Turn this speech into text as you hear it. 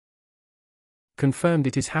confirmed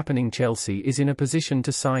it is happening. Chelsea is in a position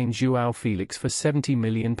to sign Joao Felix for £70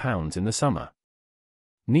 million in the summer.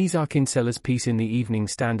 Kinsella's piece in the Evening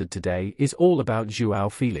Standard today is all about Joao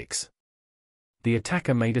Felix. The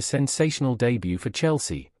attacker made a sensational debut for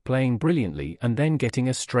Chelsea, playing brilliantly and then getting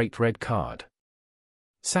a straight red card.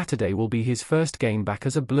 Saturday will be his first game back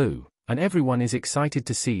as a Blue, and everyone is excited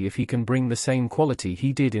to see if he can bring the same quality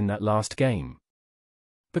he did in that last game.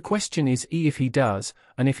 The question is if he does,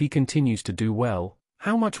 and if he continues to do well,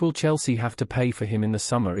 how much will Chelsea have to pay for him in the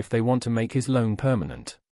summer if they want to make his loan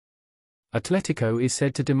permanent? Atletico is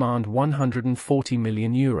said to demand €140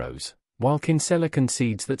 million, while Kinsella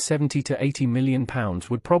concedes that £70 to £80 million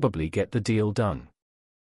would probably get the deal done.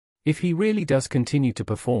 If he really does continue to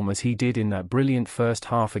perform as he did in that brilliant first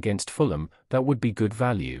half against Fulham, that would be good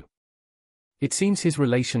value. It seems his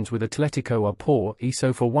relations with Atletico are poor,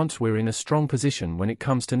 so for once we're in a strong position when it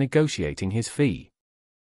comes to negotiating his fee.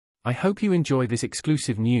 I hope you enjoy this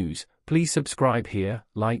exclusive news. Please subscribe here,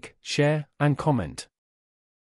 like, share, and comment.